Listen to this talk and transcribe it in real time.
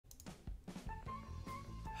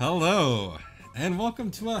Hello, and welcome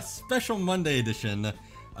to a special Monday edition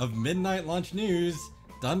of Midnight Launch News,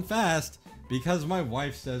 done fast because my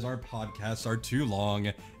wife says our podcasts are too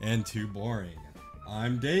long and too boring.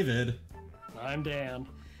 I'm David. I'm Dan.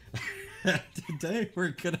 Today we're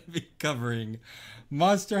going to be covering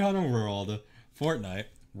Monster Hunter World, Fortnite,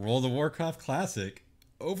 World of Warcraft Classic,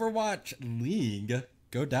 Overwatch League,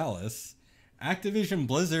 go Dallas, Activision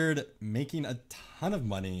Blizzard making a ton of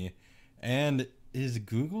money, and is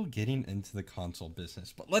Google getting into the console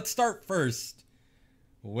business? But let's start first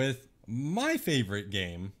with my favorite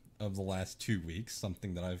game of the last 2 weeks,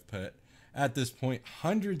 something that I've put, at this point,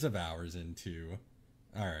 hundreds of hours into.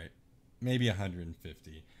 Alright, maybe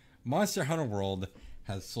 150. Monster Hunter World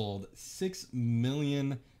has sold 6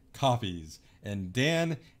 million copies. And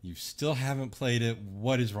Dan, you still haven't played it.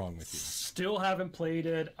 What is wrong with you? Still haven't played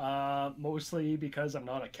it, mostly because I'm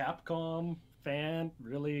not a Capcom fan,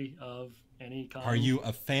 really, of any kind. Are you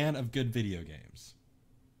a fan of good video games?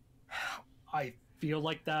 I feel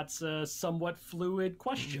like that's a somewhat fluid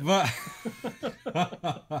question. Oh,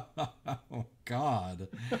 God.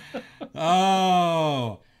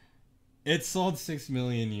 Oh. It sold 6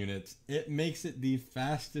 million units. It makes it the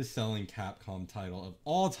fastest selling Capcom title of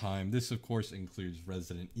all time. This, of course, includes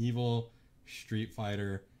Resident Evil, Street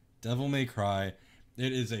Fighter, Devil May Cry.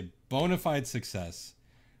 It is a bona fide success.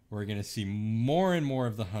 We're going to see more and more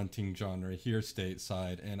of the hunting genre here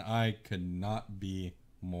stateside, and I could not be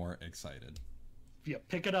more excited. If you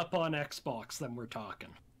pick it up on Xbox, then we're talking.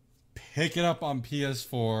 Pick it up on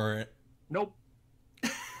PS4. Nope.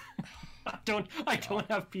 I don't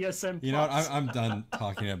have PSN. You know what? I'm done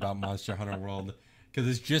talking about Monster Hunter World because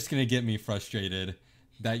it's just going to get me frustrated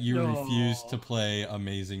that you refuse to play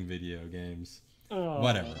amazing video games.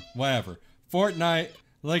 Whatever. Fortnite,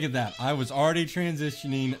 look at that. I was already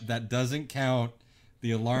transitioning. That doesn't count.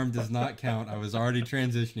 The alarm does not count. I was already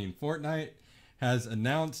transitioning. Fortnite has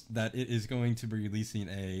announced that it is going to be releasing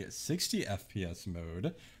a 60 FPS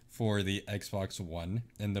mode for the Xbox One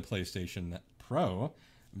and the PlayStation Pro.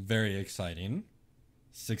 Very exciting.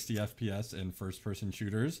 60 FPS in first-person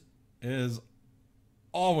shooters is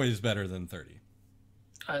always better than 30.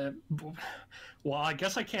 Well, I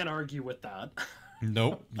guess I can't argue with that.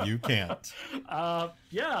 Nope, you can't.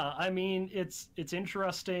 Yeah, I mean, it's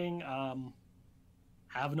interesting.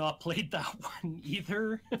 Have not played that one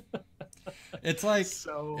either. It's like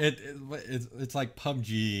it's like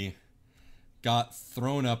PUBG got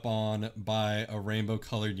thrown up on by a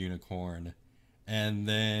rainbow-colored unicorn. And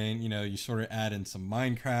then, you sort of add in some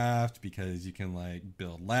Minecraft because you can, like,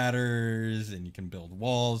 build ladders and you can build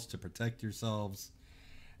walls to protect yourselves.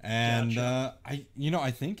 And, Gotcha.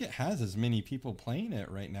 I think it has as many people playing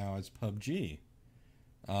it right now as PUBG.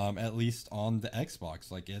 At least on the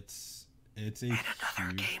Xbox. Like, it's a huge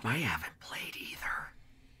game I haven't played either.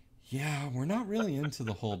 Yeah, we're not really into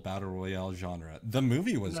the whole Battle Royale genre. The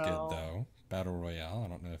movie was good, though. Battle Royale. I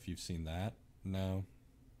don't know if you've seen that. No.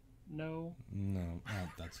 No,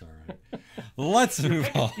 that's all right. Let's move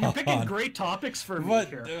on. You're picking great topics for me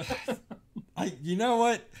here. You know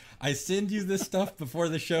what? I send you this stuff before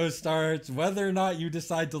the show starts. Whether or not you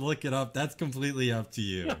decide to look it up, that's completely up to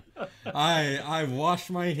you. I wash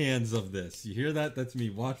my hands of this. You hear that? That's me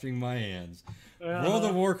washing my hands. World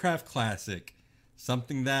of Warcraft Classic.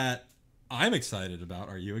 Something that I'm excited about.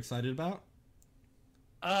 Are you excited about?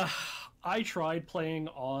 I tried playing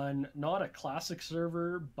on not a classic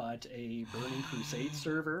server, but a Burning Crusade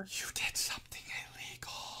server. You did something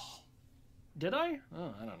illegal. Did I?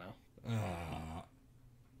 Oh, I don't know.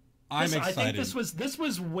 I'm excited. I think this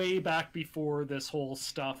was way back before this whole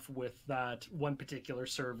stuff with that one particular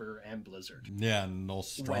server and Blizzard. Yeah,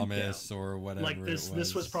 Nostramus or whatever. Like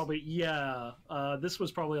this was probably this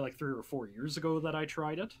was probably like 3 or 4 years ago that I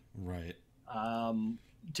tried it. Right.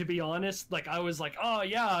 To be honest, like I was like, oh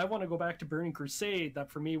yeah, I want to go back to Burning Crusade.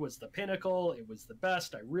 That for me was the pinnacle. It was the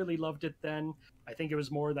best. I really loved it then. I think it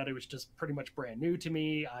was more that it was just pretty much brand new to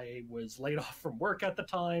me. I was laid off from work at the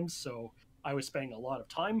time, so I was spending a lot of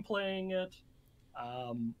time playing it.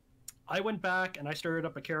 I went back and I started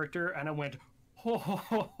up a character and I went,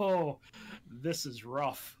 ho, this is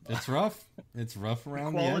rough. It's rough. It's rough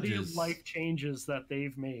around the edges. Quality of life changes that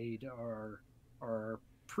they've made are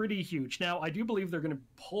pretty huge. Now, I do believe they're going to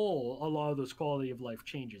pull a lot of those quality of life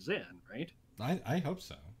changes in, right? I hope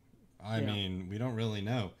so. I mean, we don't really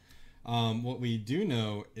know. What we do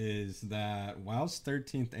know is that WoW's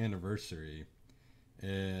 13th anniversary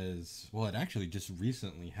is, well, it actually just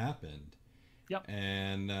recently happened. Yep.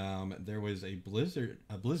 And there was a Blizzard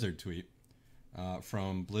tweet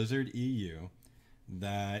from Blizzard EU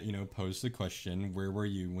that, posed the question, where were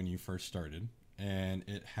you when you first started? And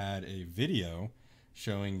it had a video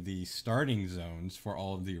showing the starting zones for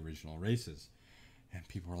all of the original races. And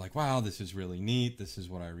people were like, wow, this is really neat. This is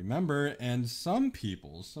what I remember. And some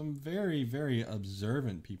people, some very, very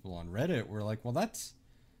observant people on Reddit were like, well, that's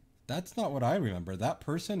not what I remember. That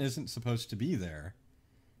person isn't supposed to be there.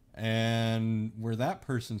 And where that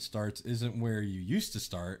person starts isn't where you used to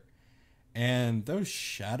start. And those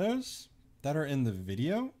shadows that are in the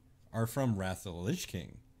video are from Wrath of the Lich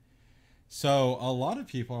King. So a lot of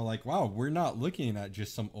people are like, wow, we're not looking at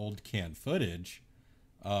just some old canned footage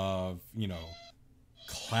of, you know,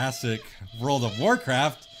 classic World of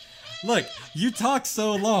Warcraft. Look, you talk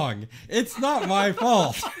so long. It's not my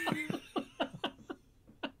fault.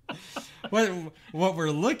 What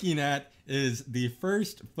we're looking at is the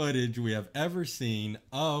first footage we have ever seen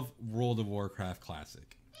of World of Warcraft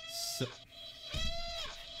Classic. So,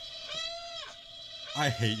 I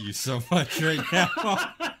hate you so much right now.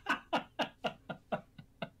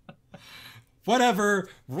 Whatever,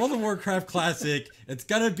 World of Warcraft Classic, it's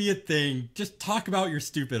gonna be a thing. Just talk about your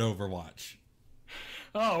stupid Overwatch.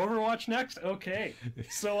 Oh, Overwatch next? Okay.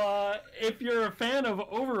 So, if you're a fan of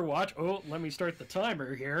Overwatch... Oh, let me start the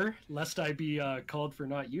timer here, lest I be called for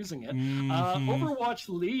not using it. Overwatch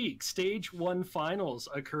League Stage 1 Finals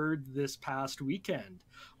occurred this past weekend.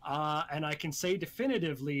 And I can say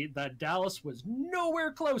definitively that Dallas was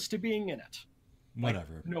nowhere close to being in it.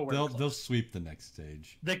 Whatever. Like, they'll sweep the next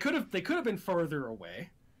stage. They could have been further away,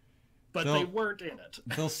 but they weren't in it.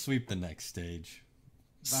 They'll sweep the next stage.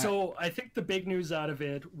 So I think the big news out of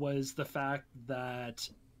it was the fact that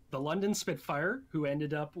the London Spitfire, who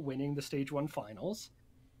ended up winning the Stage 1 finals,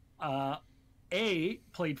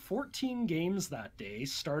 played 14 games that day,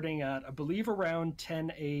 starting at, I believe, around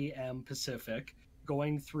 10 a.m. Pacific,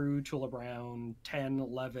 going through till around 10,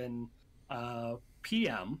 11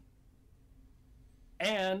 p.m.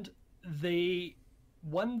 And they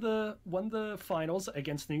won the finals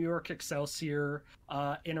against New York Excelsior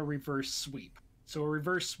in a reverse sweep. So a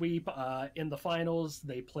reverse sweep in the finals,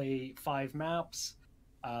 they play 5 maps.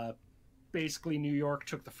 Basically, New York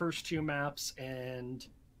took the first 2 maps, and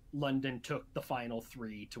London took the final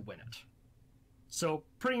 3 to win it. So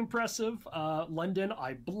pretty impressive. London,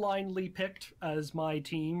 I blindly picked as my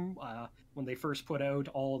team when they first put out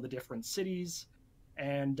all the different cities.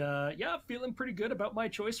 And yeah, feeling pretty good about my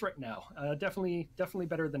choice right now. Definitely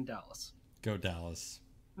better than Dallas. Go Dallas.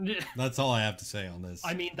 That's all I have to say on this.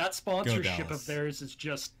 I mean, that sponsorship of theirs is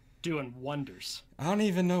just doing wonders. I don't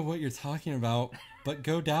even know what you're talking about, but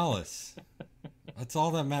go Dallas. That's all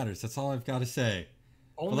that matters. That's all I've got to say.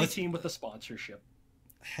 Only team with a sponsorship.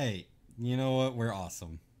 Hey, you know what? We're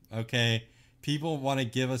awesome. Okay? People want to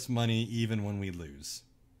give us money even when we lose.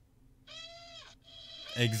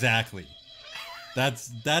 Exactly.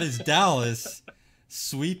 That is Dallas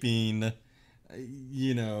sweeping,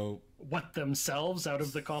 you know, what, themselves out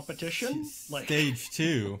of the competition? Like Stage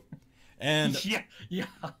 2. And yeah.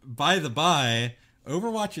 By the by,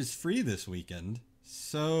 Overwatch is free this weekend.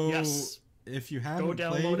 So yes. If you haven't go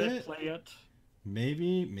download it, play it.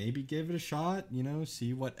 Maybe give it a shot, you know,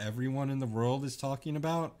 see what everyone in the world is talking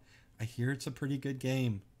about. I hear it's a pretty good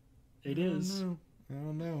game. It is. I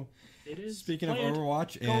don't know. It is. Speaking of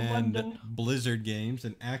Overwatch and London. Blizzard games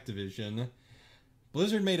and Activision,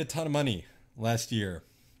 Blizzard made a ton of money last year.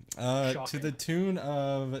 To the tune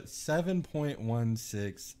of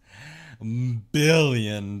 $7.16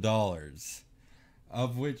 billion,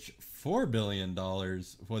 of which $4 billion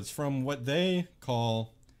was from what they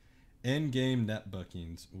call in-game net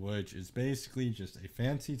bookings, which is basically just a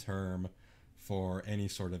fancy term for any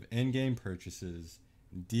sort of in-game purchases,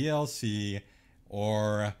 DLC,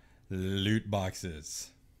 or loot boxes.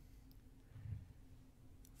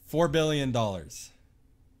 $4 billion.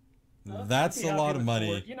 That's a lot of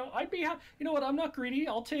money. You know, I'd be happy. You know what? I'm not greedy.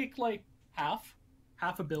 I'll take like half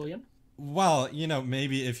a billion. Well, you know,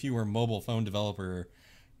 maybe if you were mobile phone developer,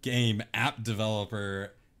 game app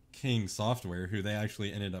developer, King Software, who they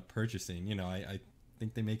actually ended up purchasing. You know, I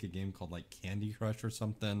think they make a game called like Candy Crush or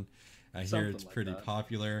something. I hear it's like pretty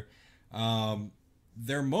popular.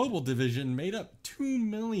 Their mobile division made up $2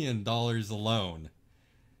 million alone.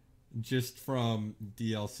 Just from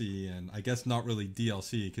DLC, and I guess not really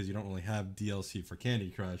DLC because you don't really have DLC for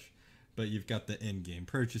Candy Crush, but you've got the in-game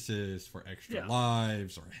purchases for extra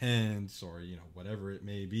lives or hints or, you know, whatever it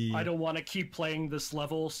may be. I don't want to keep playing this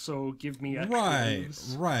level, so give me extra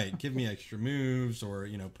moves. Right. Give me extra moves or,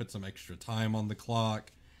 you know, put some extra time on the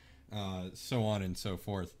clock, so on and so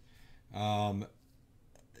forth.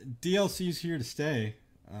 DLC's here to stay.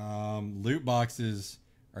 Loot boxes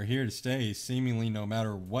are here to stay, seemingly no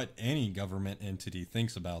matter what any government entity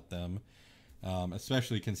thinks about them.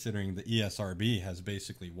 especially considering the ESRB has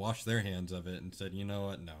basically washed their hands of it and said, you know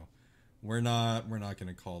what, no, we're not going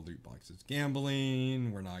to call loot boxes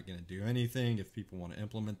gambling. We're not going to do anything. If people want to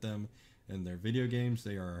implement them in their video games,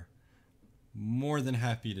 they are more than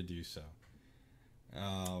happy to do so.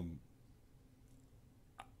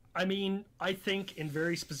 I mean, I think in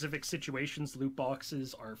very specific situations, loot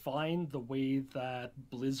boxes are fine. The way that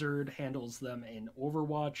Blizzard handles them in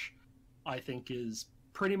Overwatch, I think, is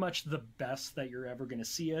pretty much the best that you're ever going to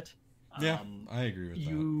see it. Yeah, I agree with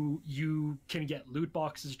that. You can get loot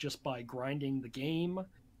boxes just by grinding the game.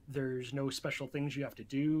 There's no special things you have to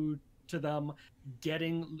do to them.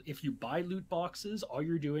 If you buy loot boxes, all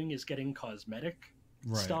you're doing is getting cosmetic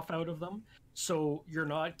stuff out of them. So you're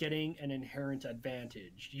not getting an inherent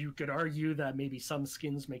advantage. You could argue that maybe some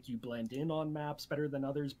skins make you blend in on maps better than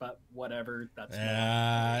others, but whatever. That's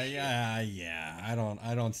yeah.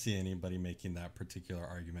 I don't see anybody making that particular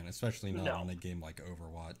argument, especially not on a game like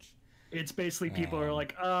Overwatch. It's basically people are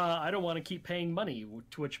like, I don't want to keep paying money.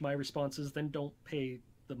 To which my response is, then don't pay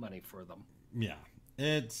the money for them. Yeah,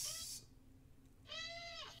 this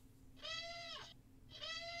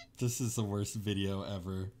is the worst video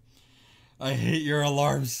ever. I hate your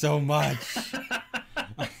alarm so much.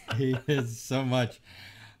 I hate it so much.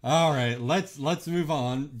 All right, let's move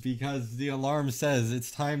on because the alarm says it's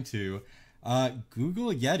time to.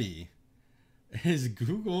 Google Yeti. Is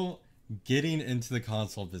Google getting into the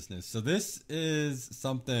console business? So this is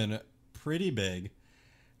something pretty big.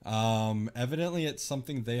 Evidently, it's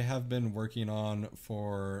something they have been working on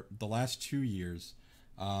for the last 2 years,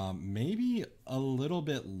 maybe a little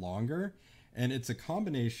bit longer. And it's a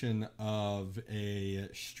combination of a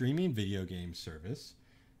streaming video game service,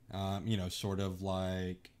 sort of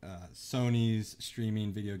like Sony's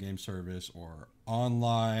streaming video game service, or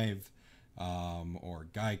OnLive, or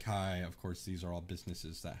Gaikai. Of course, these are all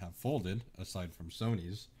businesses that have folded, aside from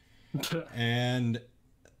Sony's. And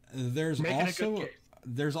there's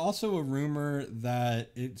also a rumor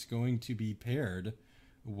that it's going to be paired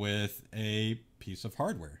with a piece of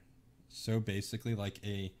hardware. So basically like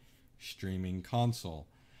a streaming console.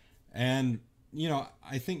 And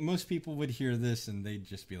I think most people would hear this and they'd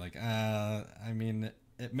just be like, I mean,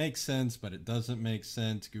 it makes sense, but it doesn't make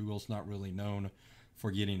sense. Google's not really known for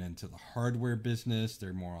getting into the hardware business.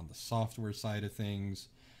 They're more on the software side of things.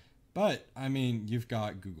 But I mean, you've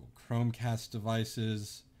got Google Chromecast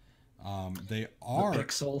devices. They are the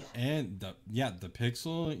Pixel, and the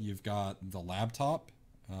Pixel. You've got the laptop,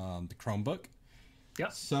 the Chromebook. Yeah.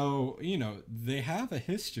 So, they have a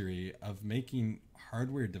history of making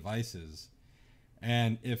hardware devices.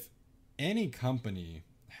 And if any company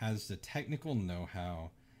has the technical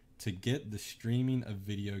know-how to get the streaming of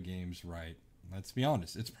video games right, let's be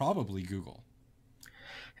honest, it's probably Google.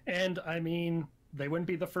 And I mean, they wouldn't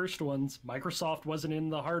be the first ones. Microsoft wasn't in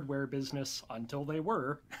the hardware business until they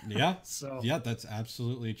were. Yeah. So yeah, that's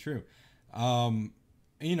absolutely true. And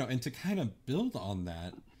to kind of build on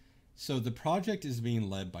that, so the project is being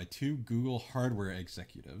led by 2 Google hardware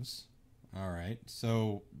executives. All right.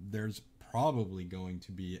 So there's probably going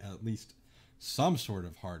to be at least some sort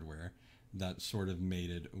of hardware that's sort of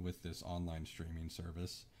mated with this online streaming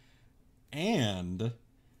service. And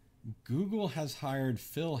Google has hired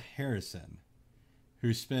Phil Harrison,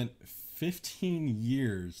 who spent 15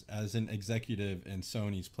 years as an executive in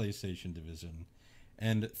Sony's PlayStation division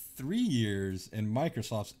and 3 years in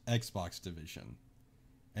Microsoft's Xbox division.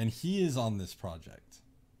 And he is on this project.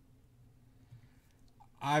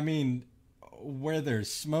 I mean, where there's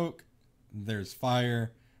smoke, there's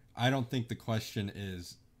fire. I don't think the question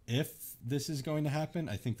is if this is going to happen.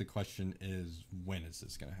 I think the question is, when is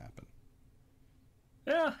this going to happen?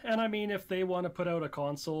 Yeah, and I mean, if they want to put out a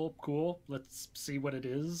console, cool. Let's see what it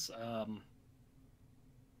is. I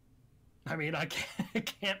mean, I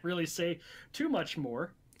can't really say too much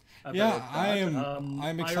more.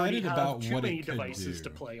 I'm excited about what it could devices do. To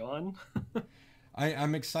play on.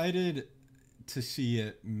 I'm excited to see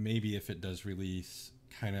it, maybe if it does release,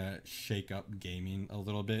 kind of shake up gaming a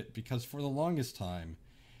little bit, because for the longest time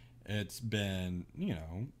it's been,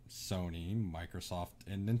 Sony, Microsoft,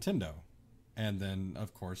 and Nintendo. And then,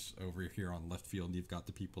 of course, over here on left field, you've got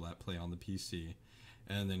the people that play on the PC,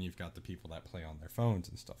 and then you've got the people that play on their phones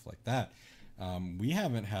and stuff like that. We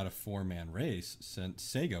haven't had a 4-man race since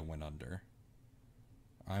Sega went under.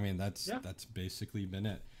 I mean, that's basically been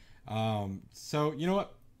it. So, you know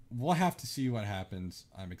what? We'll have to see what happens.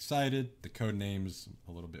 I'm excited. The code name's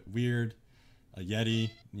a little bit weird. A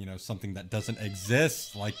Yeti, something that doesn't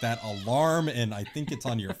exist, like that alarm, and I think it's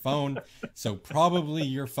on your phone. So probably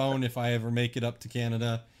your phone if I ever make it up to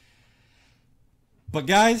Canada. But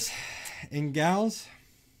guys and gals,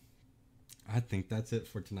 I think that's it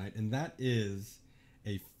for tonight. And that is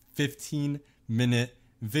a 15-minute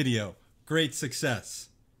video. Great success.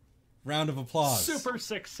 Round of applause. Super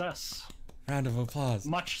success. Round of applause.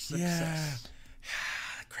 Much success. Yeah.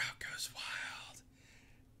 The crowd goes wild.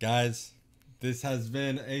 Guys, this has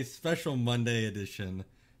been a special Monday edition,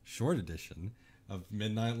 short edition of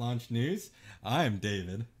Midnight Launch News. I'm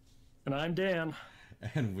David. And I'm Dan.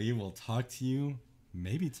 And we will talk to you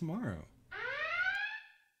maybe tomorrow.